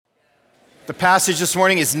The passage this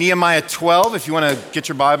morning is Nehemiah 12. If you want to get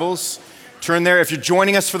your Bibles, turn there. If you're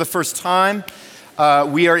joining us for the first time,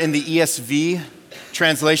 we are in the ESV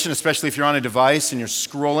translation, especially if you're on a device and you're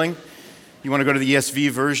scrolling. You want to go to the ESV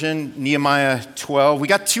version, Nehemiah 12. We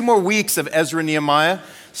got 2 more weeks of Ezra and Nehemiah,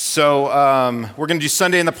 so we're going to do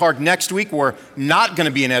Sunday in the Park next week. We're not going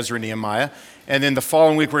to be in Ezra and Nehemiah, and then the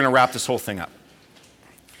following week we're going to wrap this whole thing up.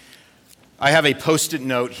 I have a Post-it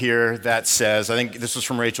note here that says, I think this was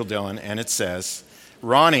from Rachel Dillon, and it says,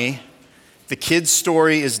 Ronnie, the kid's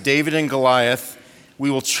story is David and Goliath. We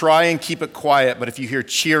will try and keep it quiet, but if you hear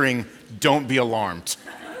cheering, don't be alarmed.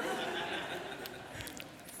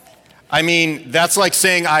 I mean, that's like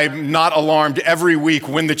saying I'm not alarmed every week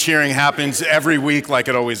when the cheering happens every week like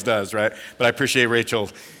it always does, right? But I appreciate Rachel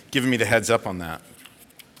giving me the heads up on that.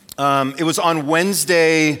 It was on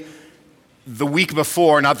Wednesday, the week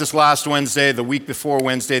before, not this last Wednesday, the week before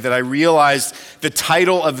Wednesday, that I realized the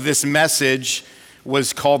title of this message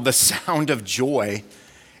was called The Sound of Joy.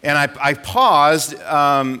 And I paused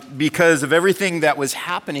because of everything that was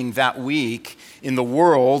happening that week in the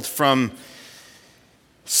world, from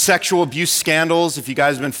sexual abuse scandals, if you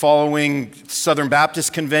guys have been following Southern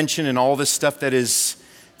Baptist Convention and all this stuff that has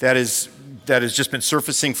just been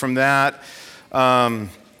surfacing from that, to,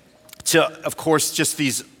 of course, just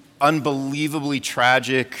these unbelievably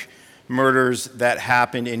tragic murders that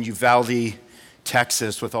happened in Uvalde,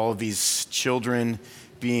 Texas, with all of these children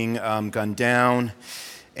being gunned down.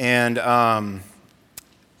 And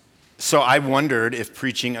so I wondered if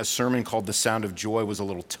preaching a sermon called The Sound of Joy was a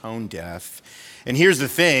little tone deaf. And here's the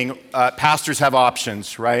thing, pastors have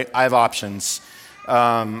options, right? I have options.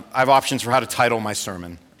 I have options for how to title my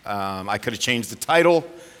sermon. I could have changed the title.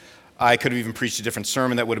 I could have even preached a different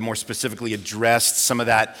sermon that would have more specifically addressed some of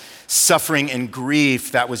that suffering and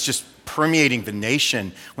grief that was just permeating the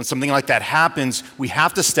nation. When something like that happens, we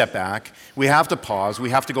have to step back. We have to pause. We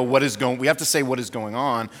have to go, we have to say what is going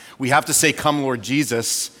on. We have to say, come Lord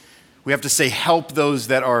Jesus. We have to say, help those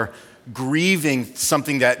that are grieving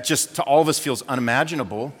something that just to all of us feels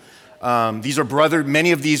unimaginable.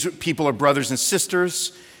 Many of these people are brothers and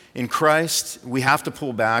sisters in Christ. We have to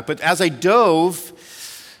pull back. But as I dove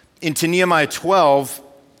into Nehemiah 12,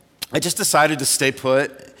 I just decided to stay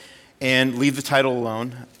put and leave the title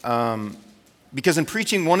alone. Because in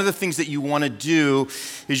preaching, one of the things that you want to do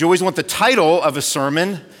is you always want the title of a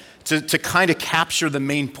sermon to kind of capture the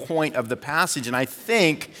main point of the passage. And I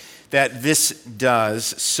think that this does.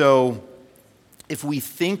 So if we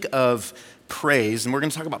think of praise, and we're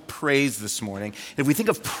going to talk about praise this morning, if we think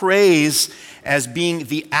of praise as being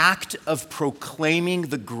the act of proclaiming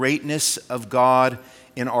the greatness of God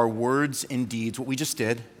in our words and deeds, what we just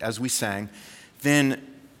did as we sang, then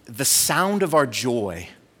the sound of our joy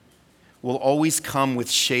will always come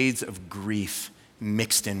with shades of grief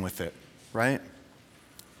mixed in with it, right?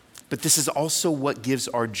 But this is also what gives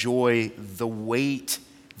our joy the weight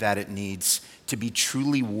that it needs to be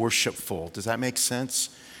truly worshipful. Does that make sense?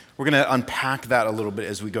 We're going to unpack that a little bit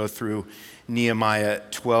as we go through Nehemiah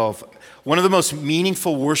 12. One of the most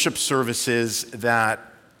meaningful worship services that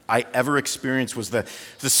I ever experienced was the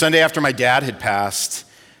Sunday after my dad had passed.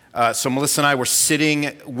 So Melissa and I were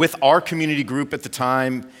sitting with our community group at the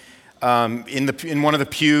time in one of the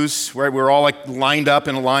pews, where we were all like lined up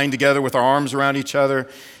in a line together with our arms around each other.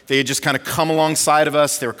 They had just kind of come alongside of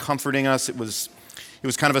us. They were comforting us. It was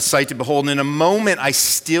kind of a sight to behold. And in a moment, I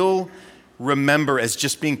still remember as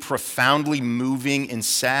just being profoundly moving and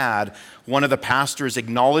sad. One of the pastors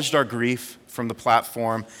acknowledged our grief from the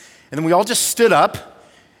platform, and then we all just stood up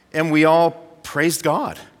and we all praised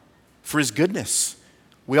God for his goodness.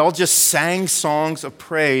 We all just sang songs of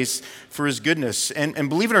praise for his goodness. And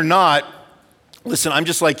believe it or not, listen, I'm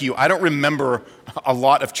just like you. I don't remember a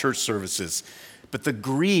lot of church services, but the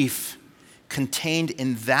grief contained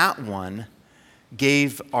in that one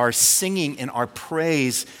gave our singing and our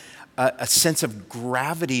praise a sense of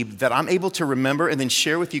gravity that I'm able to remember and then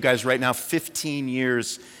share with you guys right now 15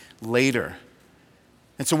 years later.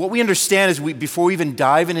 And so what we understand is before we even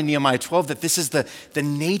dive into Nehemiah 12, that this is the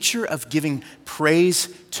nature of giving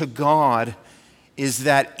praise to God, is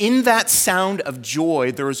that in that sound of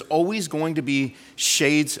joy, there is always going to be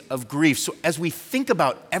shades of grief. So as we think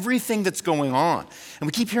about everything that's going on, and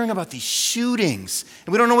we keep hearing about these shootings,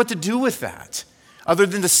 and we don't know what to do with that, other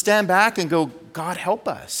than to stand back and go, God, help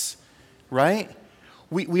us, right?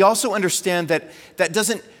 We also understand that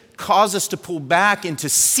doesn't cause us to pull back and to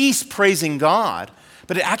cease praising God,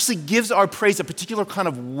 but it actually gives our praise a particular kind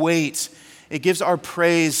of weight. It gives our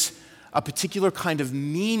praise a particular kind of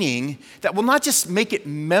meaning that will not just make it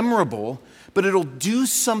memorable, but it'll do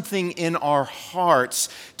something in our hearts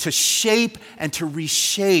to shape and to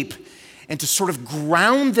reshape and to sort of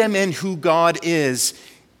ground them in who God is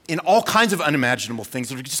in all kinds of unimaginable things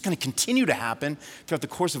that are just going to continue to happen throughout the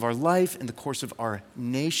course of our life and the course of our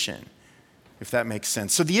nation, if that makes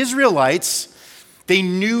sense. So the Israelites, they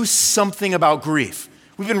knew something about grief.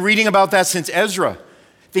 We've been reading about that since Ezra.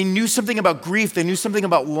 They knew something about grief. They knew something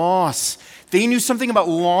about loss. They knew something about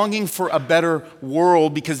longing for a better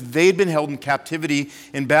world because they'd been held in captivity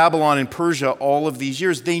in Babylon and Persia all of these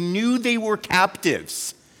years. They knew they were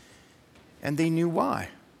captives, and they knew why.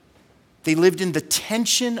 They lived in the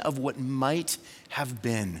tension of what might have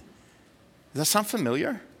been. Does that sound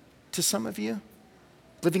familiar to some of you?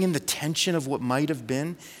 Living in the tension of what might have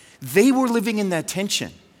been? They were living in that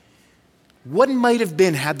tension. What might have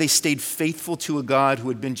been had they stayed faithful to a God who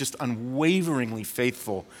had been just unwaveringly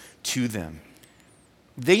faithful to them?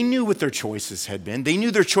 They knew what their choices had been. They knew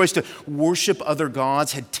their choice to worship other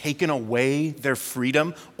gods had taken away their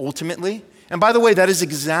freedom ultimately. And by the way, that is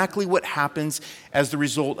exactly what happens as the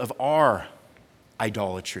result of our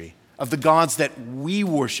idolatry, of the gods that we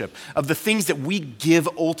worship, of the things that we give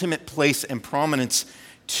ultimate place and prominence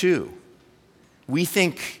to. We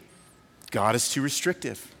think God is too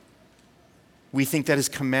restrictive. We think that his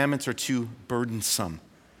commandments are too burdensome,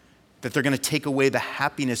 that they're going to take away the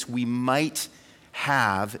happiness we might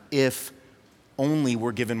have if only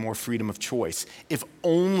we're given more freedom of choice, if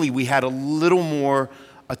only we had a little more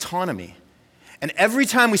autonomy. And every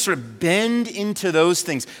time we sort of bend into those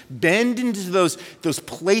things, bend into those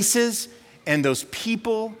places and those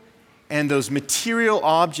people and those material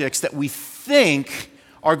objects that we think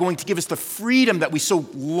are going to give us the freedom that we so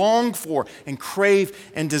long for and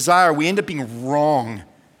crave and desire, we end up being wrong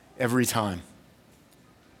every time.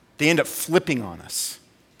 They end up flipping on us.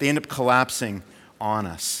 They end up collapsing on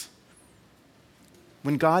us.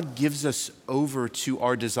 When God gives us over to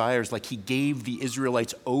our desires, like he gave the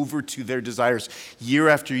Israelites over to their desires year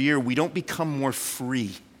after year, we don't become more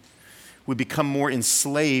free. We become more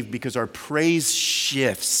enslaved because our praise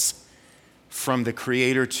shifts from the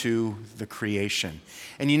Creator to the creation.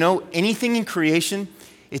 And you know, anything in creation,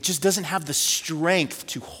 it just doesn't have the strength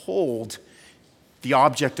to hold the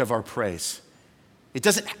object of our praise. It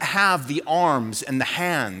doesn't have the arms and the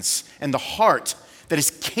hands and the heart that is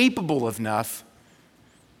capable enough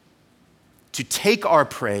to take our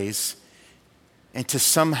praise and to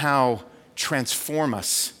somehow transform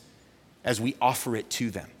us as we offer it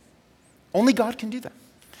to them. Only God can do that.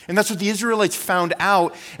 And that's what the Israelites found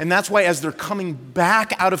out, and that's why as they're coming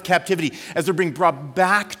back out of captivity, as they're being brought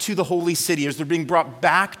back to the holy city, as they're being brought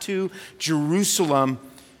back to Jerusalem,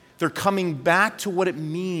 they're coming back to what it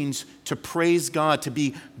means to praise God, to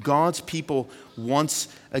be God's people once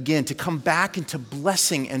again, to come back into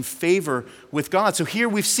blessing and favor with God. So here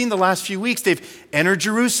we've seen the last few weeks, they've entered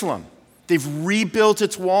Jerusalem. They've rebuilt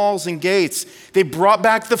its walls and gates. They brought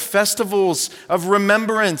back the festivals of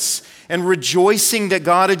remembrance and rejoicing that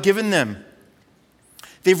God had given them.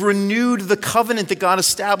 They've renewed the covenant that God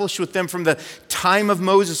established with them from the time of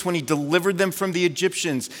Moses when he delivered them from the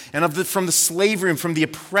Egyptians and from the slavery and from the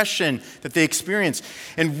oppression that they experienced,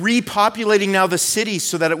 and repopulating now the city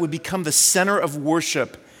so that it would become the center of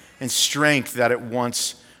worship and strength that it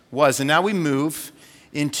once was. And now we move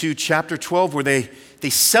into chapter 12 where they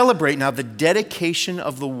celebrate now the dedication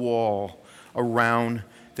of the wall around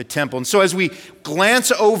the temple. And so as we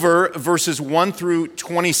glance over verses 1 through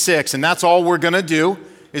 26, and that's all we're going to do,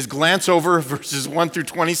 is glance over verses 1 through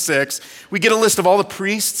 26. We get a list of all the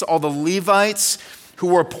priests, all the Levites who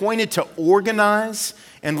were appointed to organize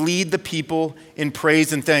and lead the people in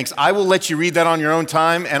praise and thanks. I will let you read that on your own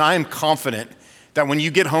time, and I am confident that when you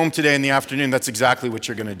get home today in the afternoon, that's exactly what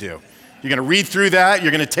you're going to do. You're going to read through that.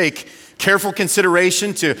 You're going to take careful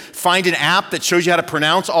consideration to find an app that shows you how to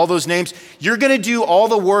pronounce all those names. You're going to do all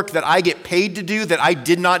the work that I get paid to do that I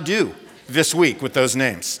did not do this week with those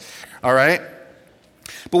names. All right?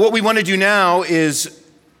 But what we want to do now is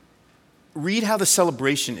read how the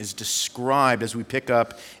celebration is described as we pick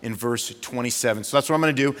up in verse 27. So that's what I'm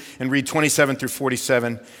going to do, and read 27 through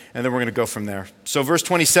 47, and then we're going to go from there. So verse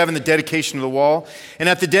 27, the dedication of the wall. And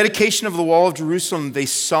at the dedication of the wall of Jerusalem, they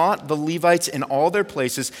sought the Levites in all their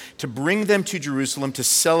places to bring them to Jerusalem to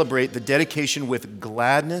celebrate the dedication with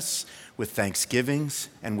gladness, with thanksgivings,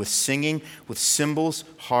 and with singing, with cymbals,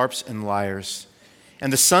 harps, and lyres.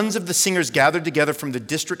 And the sons of the singers gathered together from the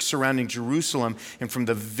districts surrounding Jerusalem and from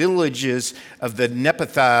the villages of the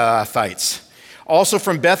Nepathites. Also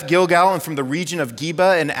from Beth Gilgal and from the region of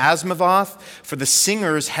Geba and Asmavoth, for the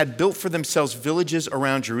singers had built for themselves villages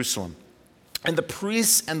around Jerusalem. And the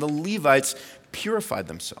priests and the Levites purified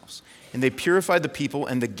themselves, and they purified the people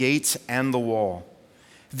and the gates and the wall.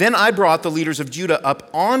 Then I brought the leaders of Judah up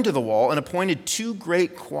onto the wall and appointed 2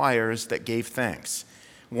 great choirs that gave thanks.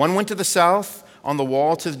 One went to the south on the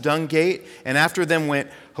wall to the dung gate, and after them went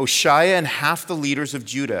Hoshea and half the leaders of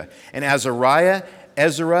Judah, and Azariah,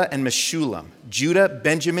 Ezra, and Meshullam, Judah,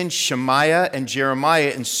 Benjamin, Shemaiah, and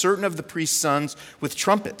Jeremiah, and certain of the priest's sons with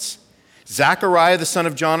trumpets. Zechariah, the son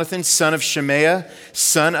of Jonathan, son of Shemaiah,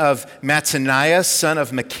 son of Mattaniah, son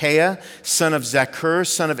of Micaiah, son of Zakur,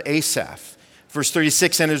 son of Asaph. Verse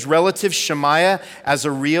 36, and his relatives Shemaiah,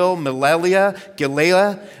 Azareel, Meleliah,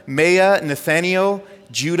 Gilelah, Maiah, Nathaniel,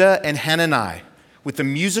 Judah, and Hanani, with the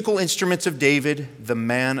musical instruments of David, the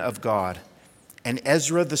man of God. And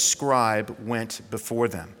Ezra the scribe went before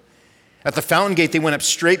them. At the fountain gate, they went up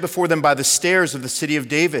straight before them by the stairs of the city of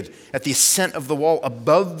David, at the ascent of the wall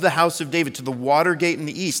above the house of David to the water gate in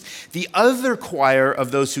the east. The other choir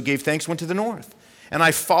of those who gave thanks went to the north. And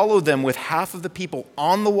I followed them with half of the people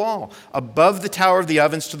on the wall, above the tower of the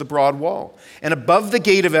ovens to the broad wall, and above the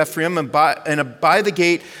gate of Ephraim, and by the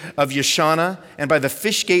gate of Yeshana, and by the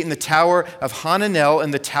fish gate and the tower of Hananel,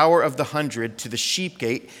 and the tower of the 100 to the sheep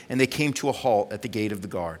gate, and they came to a halt at the gate of the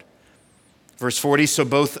guard. Verse 40, so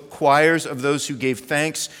both choirs of those who gave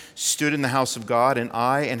thanks stood in the house of God, and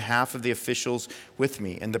I and half of the officials with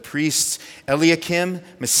me. And the priests Eliakim,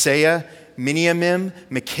 Messiah, Miniamim,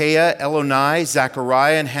 Micaiah, Elonai,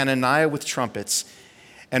 Zechariah, and Hananiah with trumpets.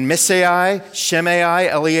 And Messiah, Shemai,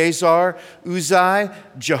 Eleazar, Uzai,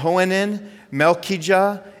 Jehohanan,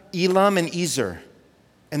 Melchijah, Elam, and Ezer.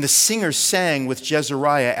 And the singers sang with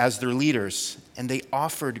Jezariah as their leaders. And they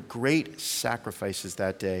offered great sacrifices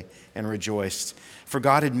that day and rejoiced. For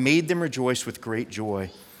God had made them rejoice with great joy.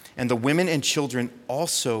 And the women and children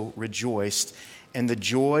also rejoiced. And the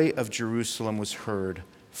joy of Jerusalem was heard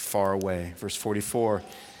far away. Verse 44.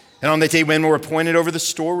 And on that day, men were appointed over the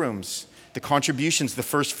storerooms, the contributions, the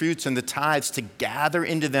first fruits, and the tithes, to gather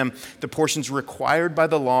into them the portions required by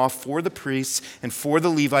the law for the priests and for the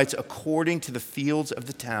Levites according to the fields of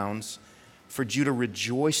the towns. For Judah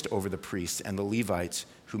rejoiced over the priests and the Levites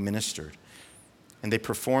who ministered. And they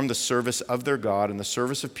performed the service of their God and the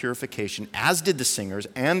service of purification, as did the singers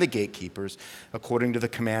and the gatekeepers, according to the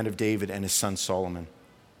command of David and his son Solomon.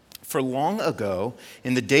 For long ago,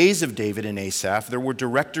 in the days of David and Asaph, there were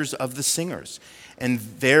directors of the singers, and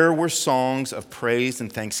there were songs of praise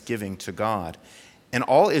and thanksgiving to God. And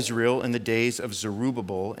all Israel in the days of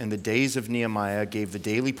Zerubbabel and the days of Nehemiah gave the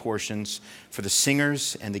daily portions for the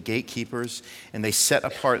singers and the gatekeepers, and they set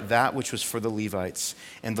apart that which was for the Levites,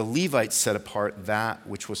 and the Levites set apart that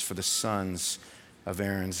which was for the sons of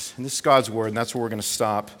Aaron. And this is God's word, and that's where we're going to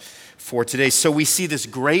stop for today. So we see this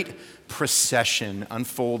great procession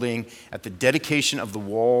unfolding at the dedication of the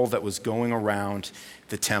wall that was going around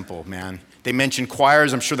the temple, man. They mentioned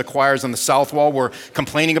choirs. I'm sure the choirs on the south wall were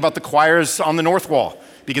complaining about the choirs on the north wall,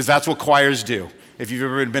 because that's what choirs do. If you've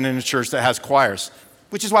ever been in a church that has choirs,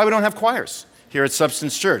 which is why we don't have choirs here at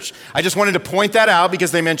Substance Church. I just wanted to point that out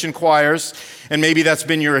because they mentioned choirs, and maybe that's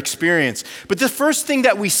been your experience. But the first thing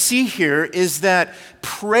that we see here is that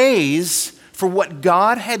praise for what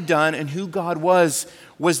God had done and who God was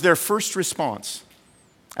their first response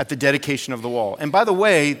at the dedication of the wall. And by the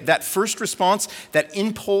way, that first response, that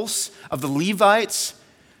impulse of the Levites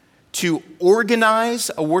to organize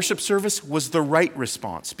a worship service, was the right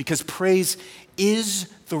response, because praise is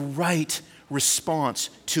the right response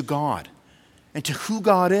to God and to who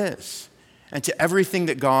God is and to everything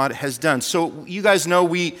that God has done. So you guys know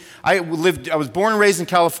I was born and raised in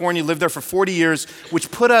California, lived there for 40 years, which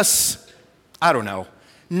put us, I don't know,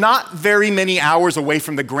 not very many hours away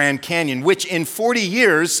from the Grand Canyon, which in 40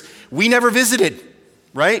 years, we never visited,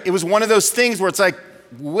 right? It was one of those things where it's like,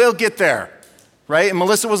 we'll get there, right? And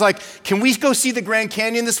Melissa was like, can we go see the Grand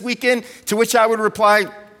Canyon this weekend? To which I would reply,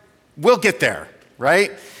 we'll get there,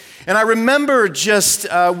 right? And I remember just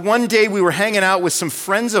one day we were hanging out with some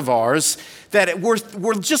friends of ours that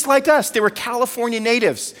were just like us. They were California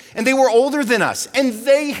natives, and they were older than us, and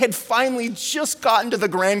they had finally just gotten to the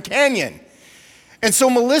Grand Canyon. And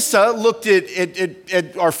so Melissa looked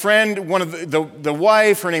at our friend, one of the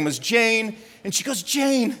wife, her name was Jane, and she goes,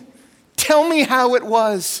 Jane, tell me how it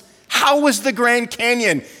was. How was the Grand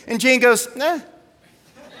Canyon? And Jane goes, nah.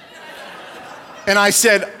 And I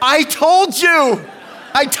said, I told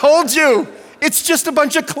you. It's just a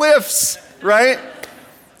bunch of cliffs, right?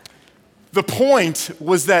 The point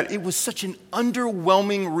was that it was such an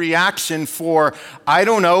underwhelming reaction for, I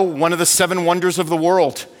don't know, one of the 7 wonders of the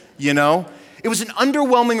world, you know? It was an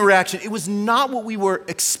underwhelming reaction. It was not what we were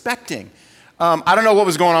expecting. I don't know what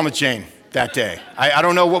was going on with Jane that day. I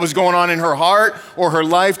don't know what was going on in her heart or her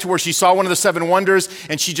life to where she saw one of the 7 wonders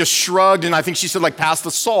and she just shrugged, and I think she said, like, pass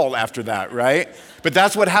the salt after that, right? But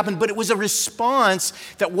that's what happened. But it was a response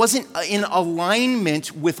that wasn't in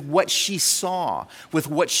alignment with what she saw, with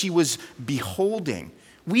what she was beholding.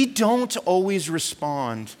 We don't always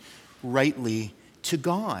respond rightly to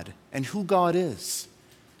God and who God is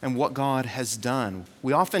and what God has done.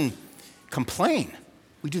 We often complain.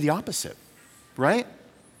 We do the opposite, right?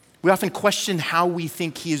 We often question how we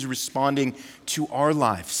think he is responding to our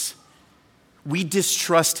lives. We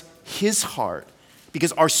distrust his heart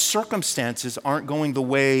because our circumstances aren't going the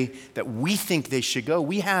way that we think they should go.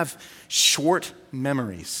 We have short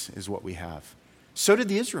memories, is what we have. So did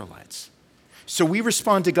the Israelites. So we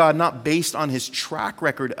respond to God not based on his track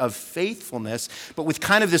record of faithfulness, but with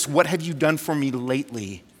kind of this, what have you done for me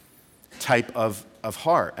lately type of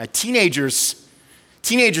heart. Teenagers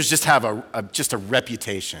just have a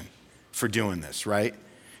reputation for doing this, right?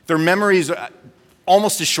 Their memories are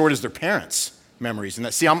almost as short as their parents' memories.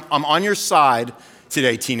 And see, I'm on your side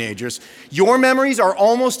today, teenagers. Your memories are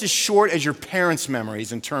almost as short as your parents'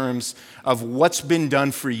 memories in terms of what's been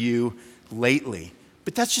done for you lately.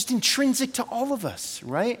 But that's just intrinsic to all of us,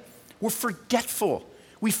 right? We're forgetful.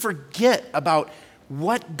 We forget about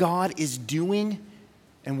what God is doing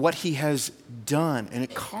and what he has done. And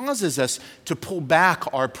it causes us to pull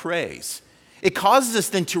back our praise. It causes us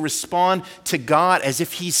then to respond to God as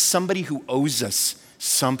if he's somebody who owes us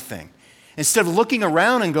something. Instead of looking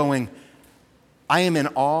around and going, I am in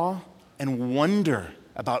awe and wonder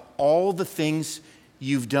about all the things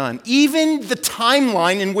you've done. Even the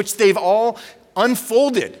timeline in which they've all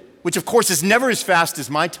unfolded, which of course is never as fast as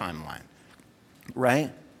my timeline,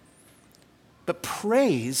 right? But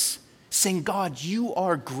praise, saying, God, you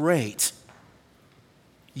are great.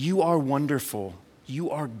 You are wonderful. You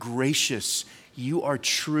are gracious. You are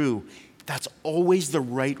true. That's always the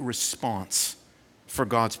right response for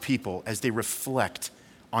God's people as they reflect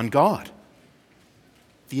on God.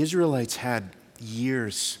 The Israelites had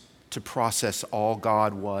years to process all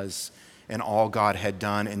God was and all God had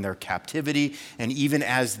done in their captivity, and even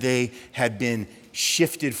as they had been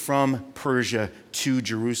shifted from Persia to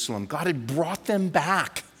Jerusalem, God had brought them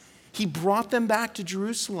back. He brought them back to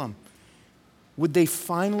Jerusalem. Would they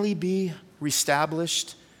finally be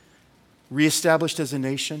reestablished as a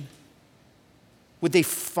nation? Would they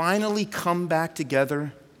finally come back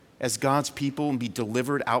together as God's people and be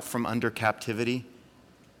delivered out from under captivity?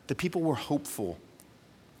 The people were hopeful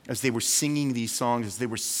as they were singing these songs, as they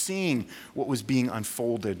were seeing what was being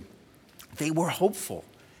unfolded. They were hopeful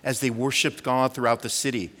as they worshiped God throughout the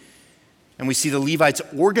city. And we see the Levites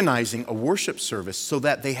organizing a worship service so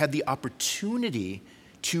that they had the opportunity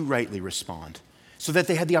to rightly respond, so that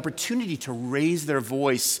they had the opportunity to raise their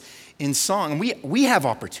voice in song. And we have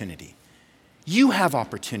opportunity. You have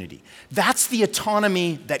opportunity. That's the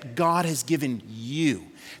autonomy that God has given you.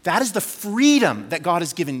 That is the freedom that God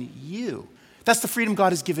has given you. That's the freedom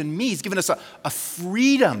God has given me. He's given us a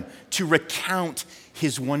freedom to recount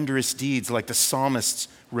his wondrous deeds like the psalmists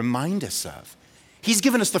remind us of. He's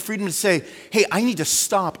given us the freedom to say, hey, I need to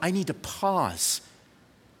stop. I need to pause.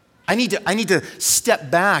 I need to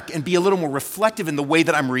step back and be a little more reflective in the way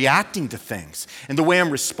that I'm reacting to things and the way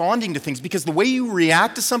I'm responding to things, because the way you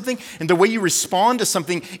react to something and the way you respond to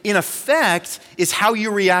something, in effect, is how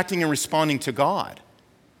you're reacting and responding to God.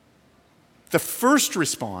 The first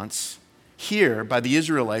response here by the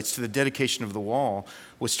Israelites to the dedication of the wall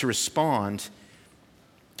was to respond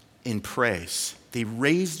in praise. They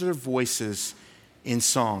raised their voices in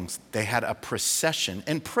songs. They had a procession.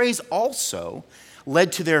 And praise also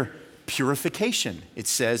led to their purification. It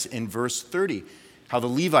says in verse 30, how the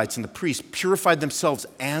Levites and the priests purified themselves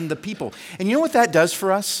and the people. And you know what that does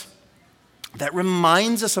for us? That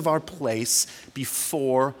reminds us of our place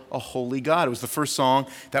before a holy God. It was the first song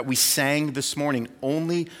that we sang this morning,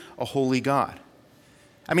 Only a Holy God.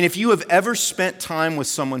 I mean, if you have ever spent time with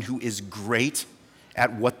someone who is great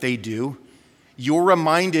at what they do, you're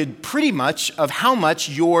reminded pretty much of how much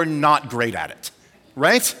you're not great at it,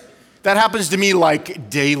 right? That happens to me like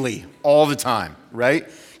daily, all the time, right?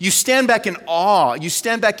 You stand back in awe, you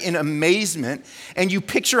stand back in amazement, and you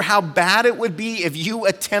picture how bad it would be if you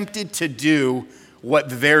attempted to do what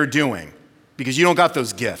they're doing, because you don't got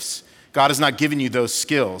those gifts. God has not given you those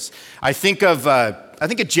skills. I think of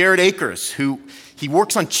Jared Akers, who he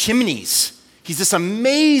works on chimneys. He's this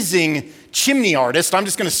amazing chimney artist. I'm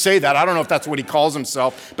just going to say that. I don't know if that's what he calls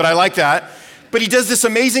himself, but I like that. But he does this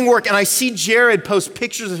amazing work, and I see Jared post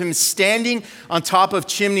pictures of him standing on top of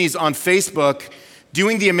chimneys on Facebook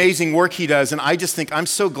doing the amazing work he does, and I just think, I'm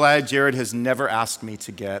so glad Jared has never asked me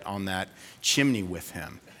to get on that chimney with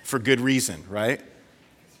him, for good reason, right?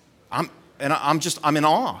 I'm in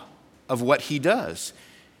awe of what he does.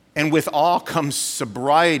 And with awe comes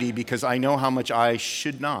sobriety, because I know how much I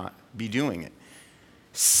should not be doing it.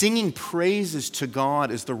 Singing praises to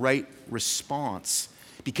God is the right response,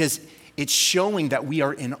 because it's showing that we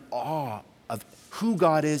are in awe of who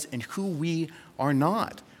God is and who we are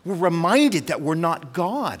not. We're reminded that we're not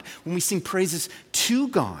God when we sing praises to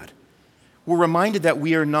God. We're reminded that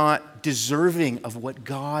we are not deserving of what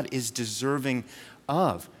God is deserving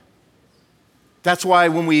of. That's why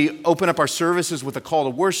when we open up our services with a call to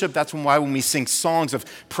worship, that's why when we sing songs of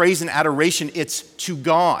praise and adoration, it's to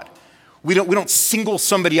God. We don't single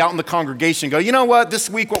somebody out in the congregation and go, you know what, this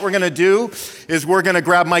week what we're going to do is we're going to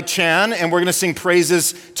grab Mike Chan and we're going to sing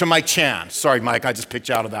praises to Mike Chan. Sorry, Mike, I just picked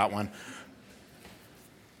you out of that one.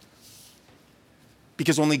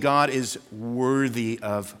 Because only God is worthy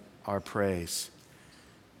of our praise.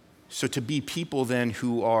 So to be people then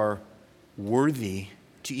who are worthy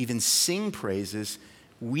to even sing praises,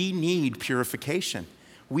 we need purification.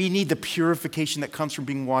 We need the purification that comes from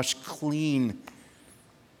being washed clean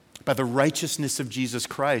by the righteousness of Jesus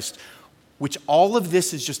Christ, which all of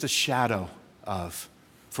this is just a shadow of,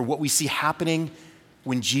 for what we see happening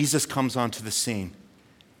when Jesus comes onto the scene.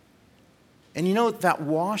 And you know, that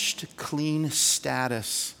washed clean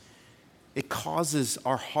status, it causes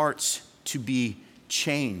our hearts to be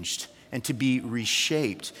changed and to be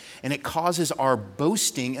reshaped. And it causes our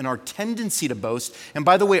boasting and our tendency to boast. And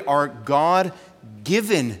by the way, our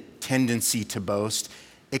God-given tendency to boast,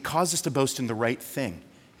 it causes us to boast in the right thing.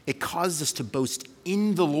 It causes us to boast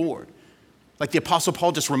in the Lord. Like the Apostle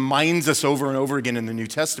Paul just reminds us over and over again in the New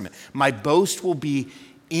Testament. My boast will be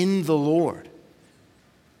in the Lord.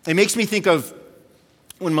 It makes me think of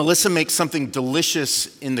when Melissa makes something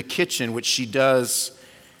delicious in the kitchen, which she does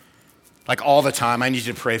like all the time. I need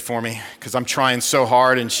you to pray for me because I'm trying so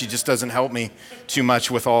hard and she just doesn't help me too much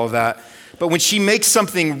with all of that. But when she makes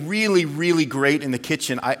something really, really great in the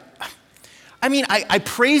kitchen, I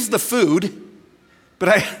praise the food, but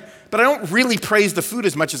I don't really praise the food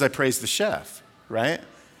as much as I praise the chef, right?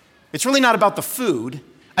 It's really not about the food.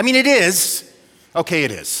 I mean, it is. Okay,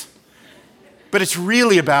 it is. But it's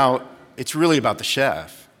really about the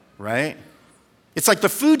chef, right? It's like the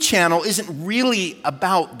Food Channel isn't really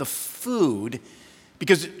about the food,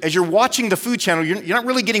 because as you're watching the Food Channel, you're not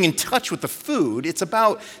really getting in touch with the food. It's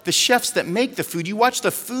about the chefs that make the food. You watch the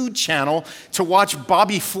Food Channel to watch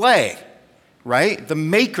Bobby Flay, right? The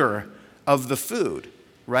maker of the food,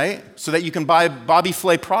 right? So that you can buy Bobby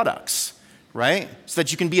Flay products, right? So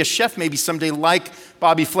that you can be a chef maybe someday like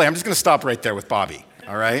Bobby Flay. I'm just going to stop right there with Bobby,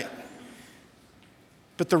 all right?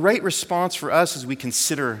 But the right response for us as we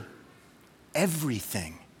consider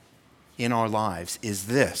everything in our lives is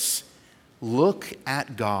this: look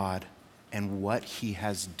at God and what He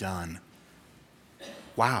has done.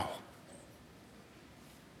 Wow.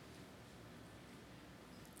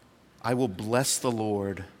 I will bless the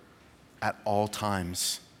Lord at all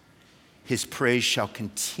times. His praise shall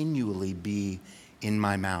continually be in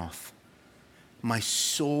my mouth. My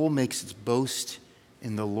soul makes its boast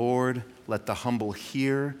in the Lord. Let the humble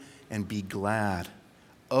hear and be glad.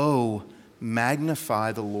 Oh,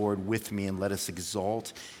 magnify the Lord with me and let us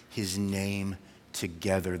exalt His name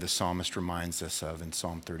together, the psalmist reminds us of in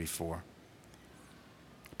Psalm 34.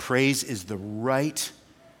 Praise is the right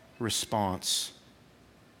response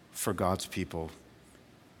for God's people.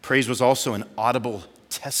 Praise was also an audible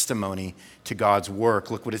testimony to God's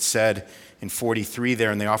work. Look what it said in 43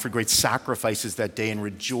 there. And they offered great sacrifices that day and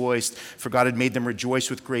rejoiced, for God had made them rejoice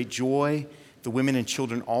with great joy. The women and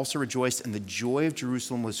children also rejoiced, and the joy of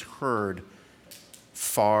Jerusalem was heard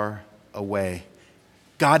far away.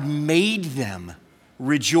 God made them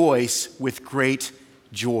rejoice with great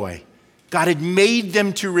joy. God had made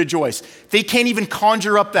them to rejoice. They can't even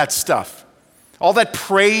conjure up that stuff. All that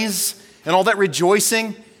praise and all that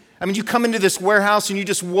rejoicing. I mean, you come into this warehouse and you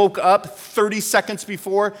just woke up 30 seconds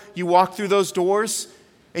before you walk through those doors,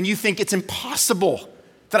 and you think it's impossible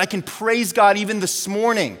that I can praise God even this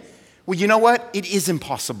morning. Well, you know what? It is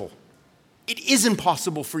impossible. It is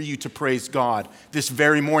impossible for you to praise God this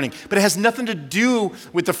very morning. But it has nothing to do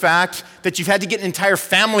with the fact that you've had to get an entire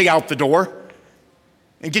family out the door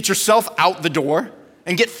and get yourself out the door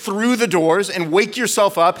and get through the doors and wake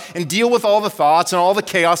yourself up and deal with all the thoughts and all the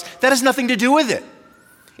chaos. That has nothing to do with it.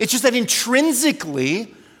 It's just that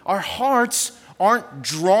intrinsically, our hearts aren't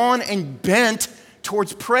drawn and bent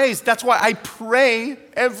towards praise. That's why I pray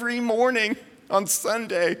every morning on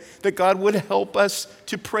Sunday that God would help us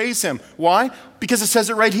to praise Him. Why? Because it says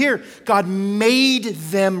it right here. God made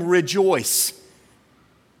them rejoice.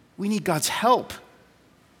 We need God's help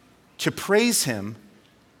to praise Him.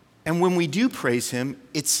 And when we do praise Him,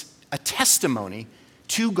 it's a testimony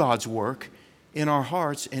to God's work in our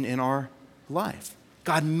hearts and in our life.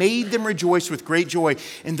 God made them rejoice with great joy,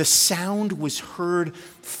 and the sound was heard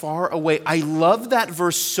far away. I love that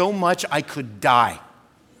verse so much I could die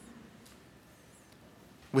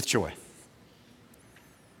with joy.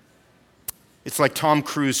 It's like Tom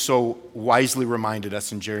Cruise so wisely reminded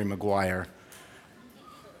us in Jerry Maguire.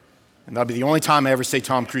 And that'll be the only time I ever say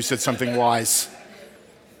Tom Cruise said something wise.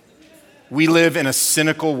 We live in a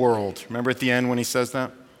cynical world. Remember at the end when he says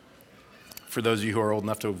that? For those of you who are old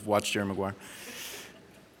enough to have watched Jerry Maguire.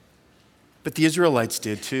 But the Israelites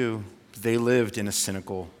did too. They lived in a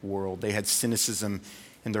cynical world. They had cynicism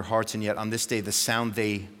in their hearts, and yet on this day, the sound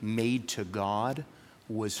they made to God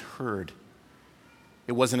was heard.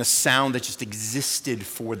 It wasn't a sound that just existed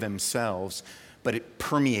for themselves, but it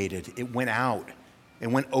permeated, it went out, it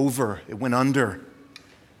went over, it went under.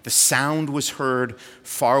 The sound was heard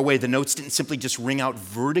far away. The notes didn't simply just ring out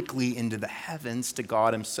vertically into the heavens to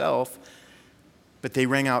God himself, but they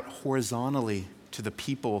rang out horizontally to the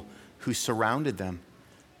people who surrounded them.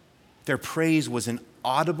 Their praise was an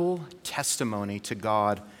audible testimony to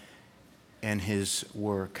God and his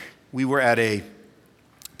work. We were at a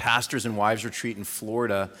pastors and wives retreat in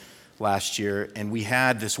Florida last year, and we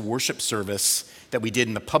had this worship service that we did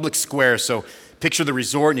in the public square. So picture the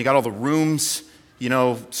resort, and you got all the rooms,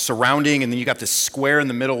 surrounding, and then you got this square in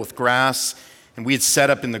the middle with grass, and we had set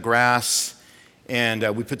up in the grass, and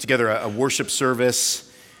we put together a worship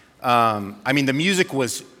service. The music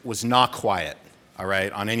was not quiet, all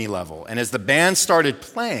right, on any level. And as the band started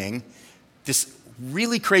playing, this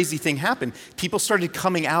really crazy thing happened. People started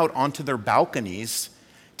coming out onto their balconies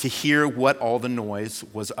to hear what all the noise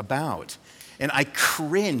was about. And I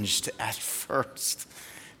cringed at first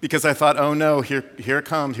because I thought, oh no, here it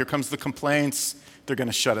comes. Here comes the complaints. They're going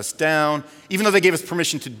to shut us down. Even though they gave us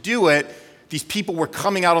permission to do it, these people were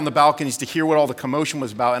coming out on the balconies to hear what all the commotion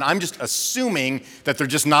was about, and I'm just assuming that they're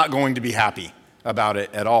just not going to be happy about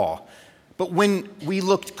it at all. But when we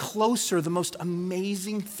looked closer, the most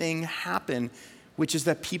amazing thing happened, which is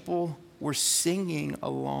that people were singing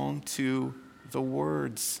along to the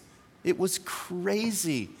words. It was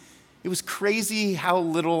crazy. It was crazy how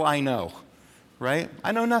little I know, right?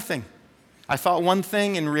 I know nothing. I thought one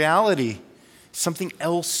thing, in reality, something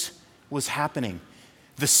else was happening.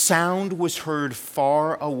 The sound was heard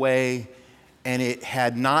far away, and it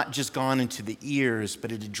had not just gone into the ears,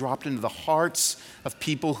 but it had dropped into the hearts of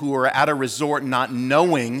people who were at a resort not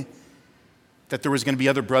knowing that there was going to be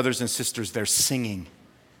other brothers and sisters there singing.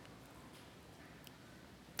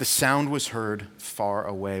 The sound was heard far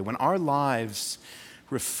away. When our lives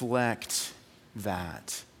reflect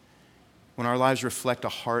that, when our lives reflect a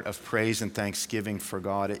heart of praise and thanksgiving for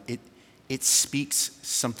God, it speaks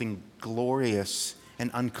something glorious and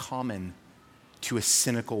uncommon to a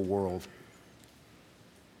cynical world.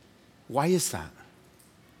 Why is that?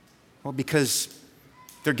 Well, because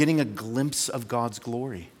they're getting a glimpse of God's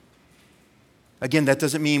glory. Again, that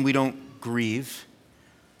doesn't mean we don't grieve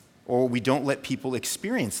or we don't let people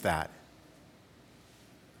experience that,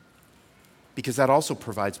 because that also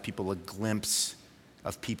provides people a glimpse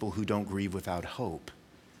of people who don't grieve without hope.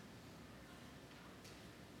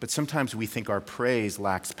 But sometimes we think our praise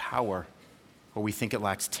lacks power, or we think it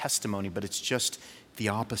lacks testimony, but it's just the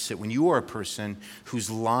opposite. When you are a person whose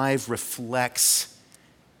life reflects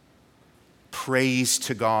praise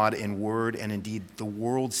to God in word and in deed, the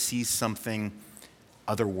world sees something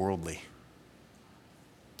otherworldly.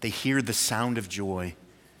 They hear the sound of joy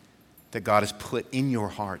that God has put in your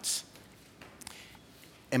hearts.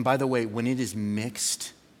 And by the way, when it is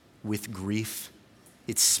mixed with grief,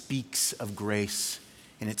 it speaks of grace,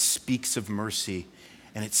 and it speaks of mercy,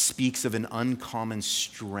 and it speaks of an uncommon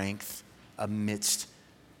strength amidst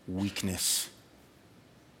weakness.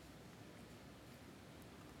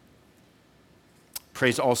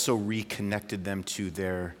 Praise also reconnected them to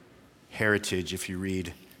their heritage, if you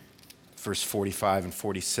read verse 45 and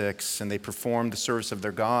 46. And they performed the service of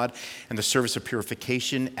their God and the service of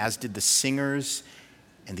purification, as did the singers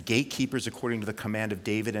and the gatekeepers according to the command of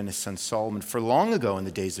David and his son Solomon. For long ago in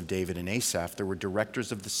the days of David and Asaph, there were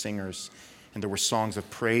directors of the singers, and there were songs of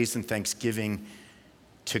praise and thanksgiving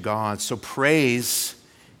to God. So praise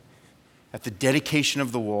at the dedication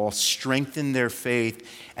of the wall strengthened their faith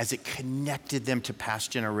as it connected them to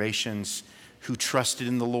past generations who trusted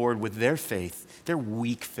in the Lord with their faith, their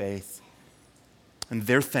weak faith, and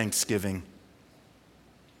their thanksgiving.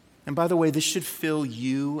 And by the way, this should fill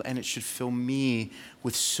you and it should fill me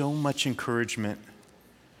with so much encouragement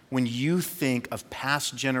when you think of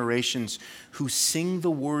past generations who sing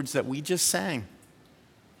the words that we just sang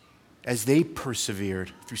as they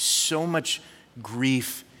persevered through so much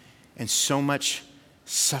grief and so much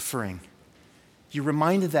suffering. You're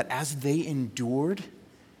reminded that as they endured,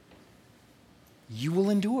 you will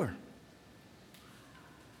endure.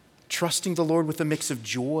 Trusting the Lord with a mix of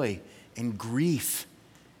joy and grief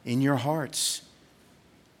in your hearts.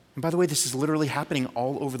 And by the way, this is literally happening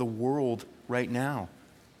all over the world right now.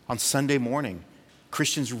 On Sunday morning,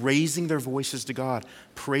 Christians raising their voices to God,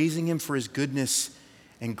 praising Him for His goodness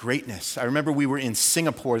and greatness. I remember we were in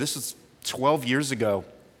Singapore. This was 12 years ago.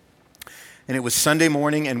 And it was Sunday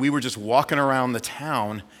morning, and we were just walking around the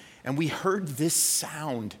town, and we heard this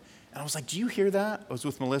sound. And I was like, do you hear that? I was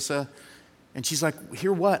with Melissa, and she's like,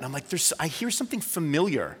 hear what? And I'm like, I hear something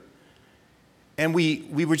familiar. And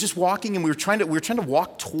we were just walking, and we were trying to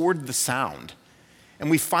walk toward the sound. And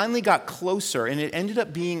we finally got closer, and it ended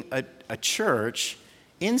up being a church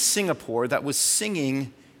in Singapore that was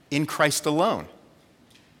singing In Christ Alone.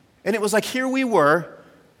 And it was like, here we were,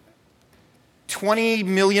 20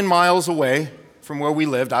 million miles away from where we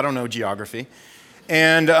lived. I don't know geography.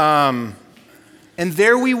 And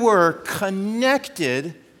there we were,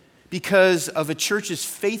 connected because of a church's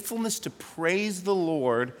faithfulness to praise the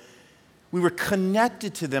Lord. We were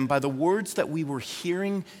connected to them by the words that we were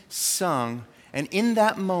hearing sung. And in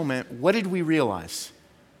that moment, what did we realize?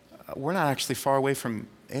 We're not actually far away from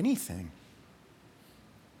anything.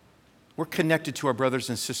 We're connected to our brothers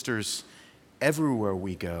and sisters everywhere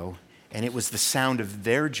we go. And it was the sound of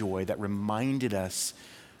their joy that reminded us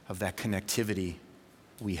of that connectivity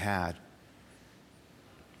we had.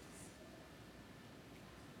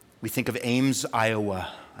 We think of Ames,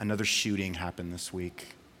 Iowa. Another shooting happened this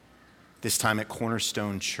week, this time at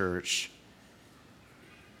Cornerstone Church.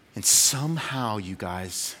 And somehow, you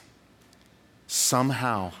guys,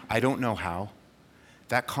 I don't know how,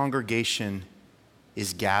 that congregation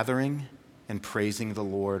is gathering and praising the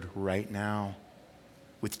Lord right now,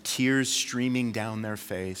 with tears streaming down their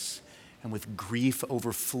face and with grief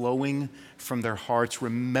overflowing from their hearts,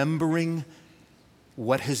 remembering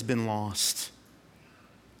what has been lost.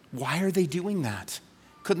 Why are they doing that?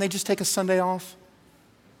 Couldn't they just take a Sunday off?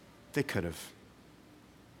 They could have.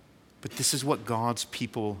 But this is what God's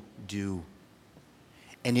people do.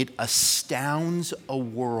 And it astounds a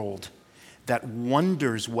world that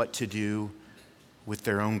wonders what to do with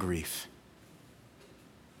their own grief.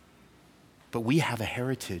 But we have a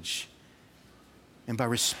heritage. And by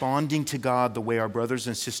responding to God the way our brothers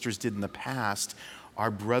and sisters did in the past,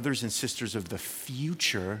 our brothers and sisters of the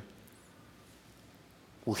future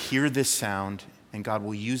will hear this sound, and God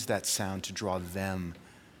will use that sound to draw them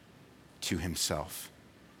to Himself.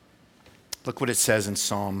 Look what it says in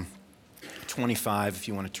Psalm 25, if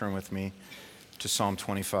you want to turn with me to Psalm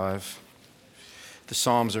 25. The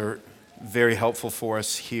Psalms are very helpful for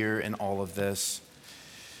us here in all of this.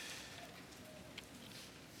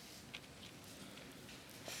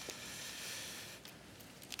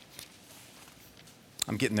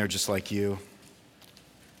 I'm getting there just like you.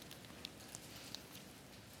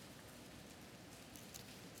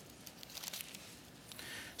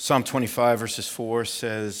 Psalm 25, verses 4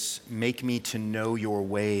 says, "Make me to know your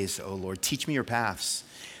ways, O Lord. Teach me your paths.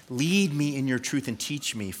 Lead me in your truth and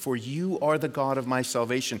teach me, for you are the God of my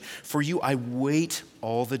salvation. For you I wait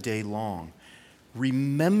all the day long.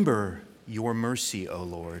 Remember your mercy, O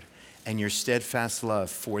Lord, and your steadfast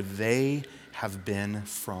love, for they have been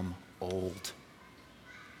from old."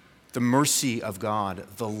 The mercy of God,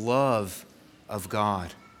 the love of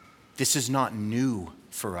God. This is not new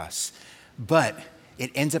for us, but it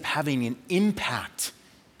ends up having an impact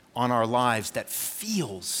on our lives that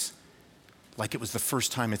feels like it was the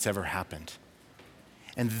first time it's ever happened.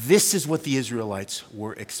 And this is what the Israelites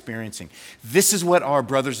were experiencing. This is what our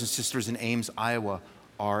brothers and sisters in Ames, Iowa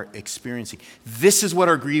are experiencing. This is what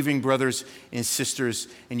our grieving brothers and sisters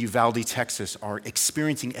in Uvalde, Texas are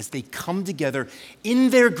experiencing as they come together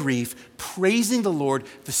in their grief, praising the Lord,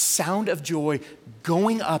 the sound of joy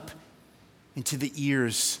going up into the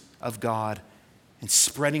ears of God and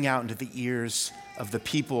spreading out into the ears of the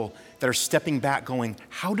people that are stepping back going,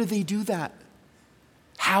 how do they do that?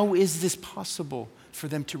 How is this possible for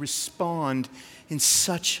them to respond in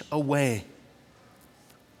such a way?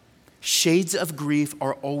 Shades of grief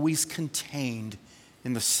are always contained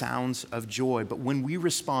in the sounds of joy. But when we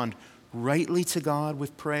respond rightly to God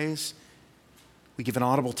with praise, we give an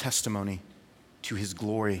audible testimony to His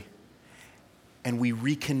glory. And we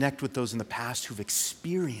reconnect with those in the past who've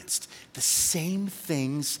experienced the same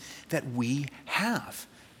things that we have.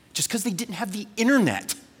 Just because they didn't have the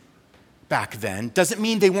internet back then doesn't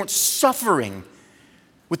mean they weren't suffering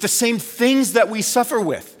with the same things that we suffer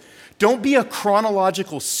with. Don't be a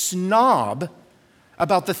chronological snob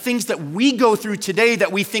about the things that we go through today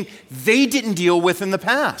that we think they didn't deal with in the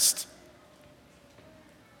past.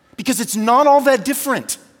 Because it's not all that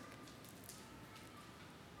different.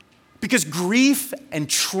 Because grief and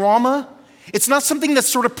trauma, it's not something that's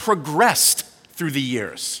sort of progressed through the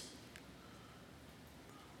years.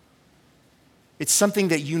 It's something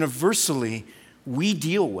that universally we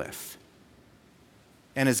deal with.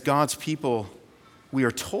 And as God's people, we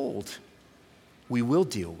are told we will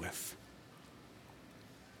deal with.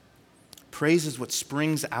 Praise is what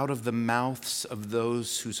springs out of the mouths of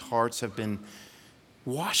those whose hearts have been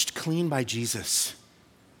washed clean by Jesus.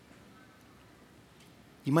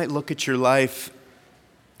 You might look at your life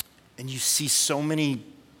and you see so many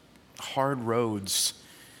hard roads.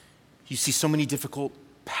 You see so many difficult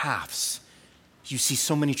paths. You see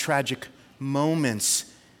so many tragic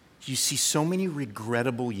moments. You see so many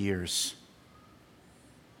regrettable years.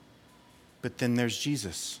 But then there's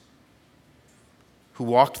Jesus, who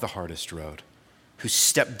walked the hardest road, who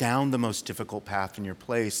stepped down the most difficult path in your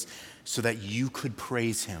place so that you could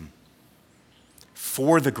praise him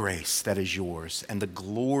for the grace that is yours and the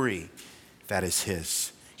glory that is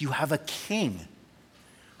his. You have a king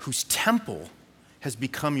whose temple has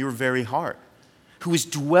become your very heart, who is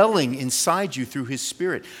dwelling inside you through his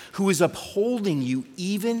Spirit, who is upholding you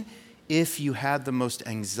even if you had the most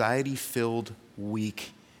anxiety-filled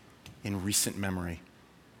week in recent memory,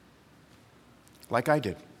 like I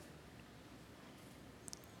did.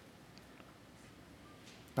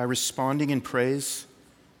 By responding in praise,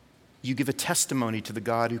 you give a testimony to the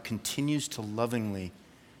God who continues to lovingly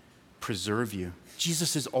preserve you.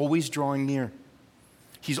 Jesus is always drawing near.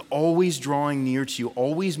 He's always drawing near to you,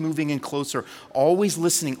 always moving in closer, always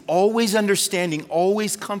listening, always understanding,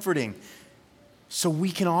 always comforting. So we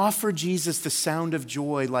can offer Jesus the sound of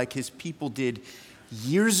joy like his people did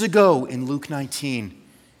years ago in Luke 19.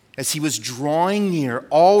 As he was drawing near,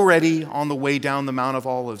 already on the way down the Mount of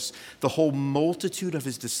Olives, the whole multitude of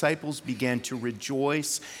his disciples began to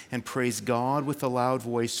rejoice and praise God with a loud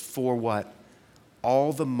voice for what?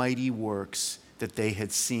 All the mighty works that they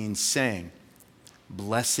had seen, saying,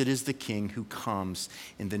 "Blessed is the King who comes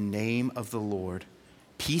in the name of the Lord,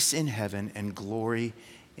 peace in heaven and glory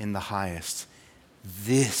in the highest."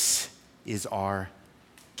 This is our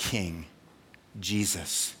King,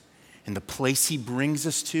 Jesus. And the place he brings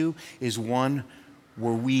us to is one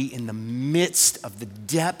where we, in the midst of the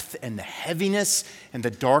depth and the heaviness and the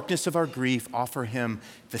darkness of our grief, offer him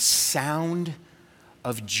the sound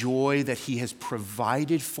of joy that he has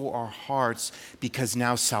provided for our hearts, because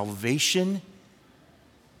now salvation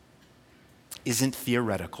isn't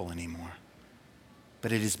theoretical anymore,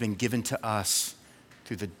 but it has been given to us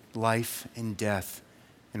through the life and death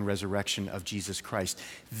and resurrection of Jesus Christ.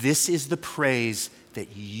 This is the praise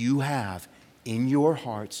that you have in your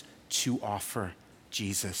hearts to offer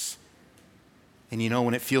Jesus. And you know,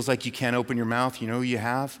 when it feels like you can't open your mouth, you know who you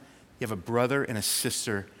have? You have a brother and a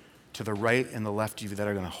sister to the right and the left of you that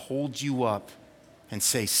are going to hold you up and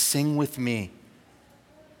say, "Sing with me,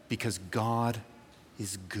 because God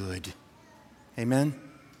is good." Amen?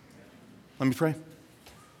 Let me pray.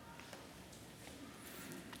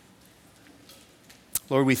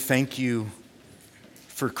 Lord, we thank you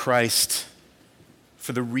for Christ,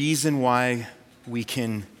 for the reason why we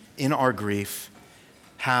can, in our grief,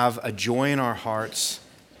 have a joy in our hearts,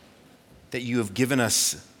 that you have given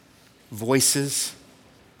us voices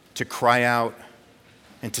to cry out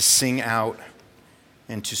and to sing out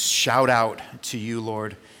and to shout out to you,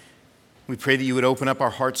 Lord. We pray that you would open up our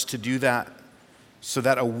hearts to do that, so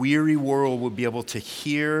that a weary world would be able to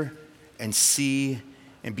hear and see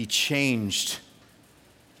and be changed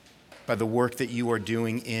by the work that you are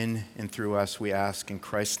doing in and through us, we ask in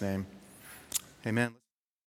Christ's name. Amen.